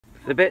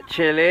It's a bit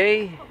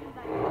chilly.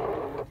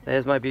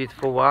 There's my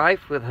beautiful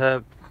wife with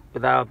our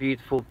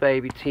beautiful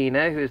baby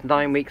Tina, who is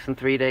 9 weeks and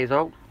 3 days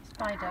old.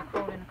 Spider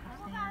crawling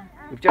across the air.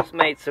 We've just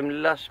made some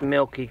lush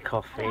milky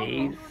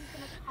coffees,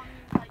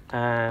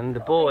 and the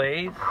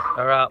boys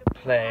are out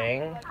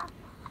playing.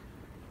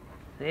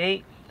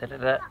 See? Da, da,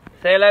 da.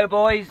 Say hello,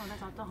 boys. Oh,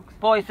 there's our dogs.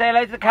 Boys, say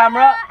hello to the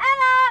camera.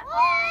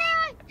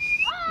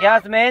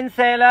 Yasmin,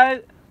 say hello.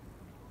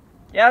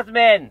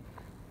 Yasmin,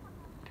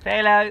 say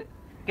hello.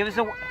 Give us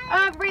a...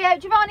 Rio,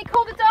 Giovanni,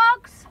 call the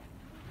dogs.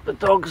 The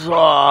dogs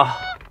are...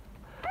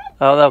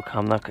 Oh, they'll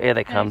come. Here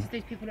they come.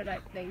 These people look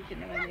like they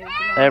didn't know where they were.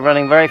 They're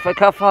running very fast. Look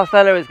how fast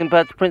Ella is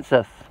compared to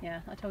Princess.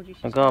 Yeah, I told you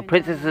she's Oh God, doing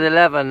Princess is that.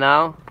 11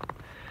 now.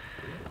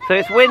 So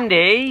it's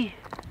windy.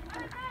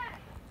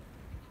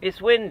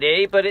 It's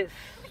windy, but it's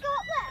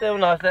still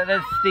nice.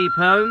 There's Steep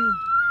Home,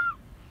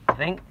 I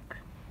think.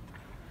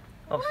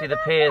 Obviously the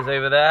pier's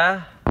over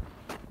there.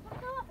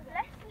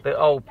 The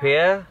old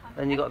pier.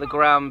 Then you've got the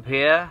Grand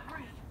Pier.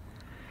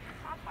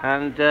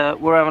 And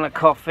we're having a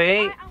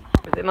coffee.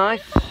 Is it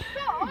nice?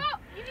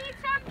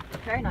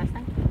 Very nice,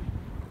 thank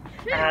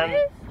you. And,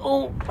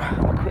 oh,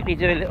 quickly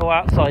do a little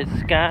outside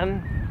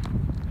scan.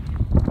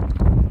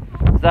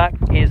 Zach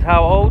is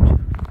how old?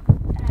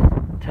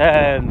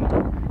 10.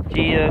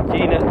 Gina.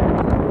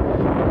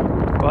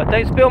 Right,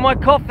 don't spill my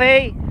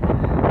coffee.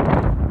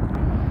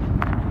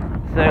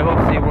 So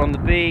obviously we're on the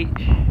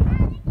beach.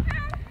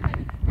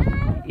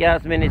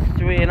 Yasmin is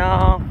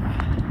 3.5.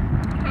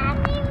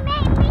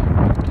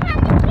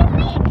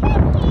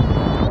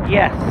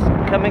 Yes,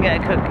 come and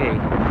get a cookie.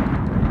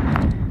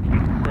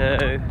 So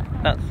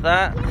that's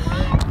that.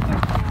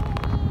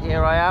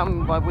 Here I am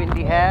with my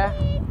windy hair.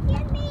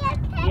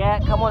 Yeah,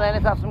 come on then,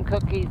 let's have some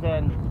cookies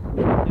then.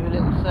 Do a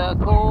little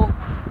circle.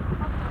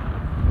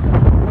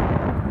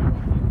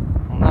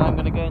 And now I'm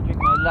going to go and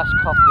drink my lush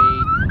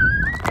coffee.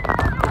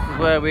 This is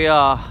where we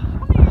are.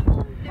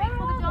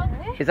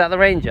 Is that the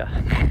Ranger?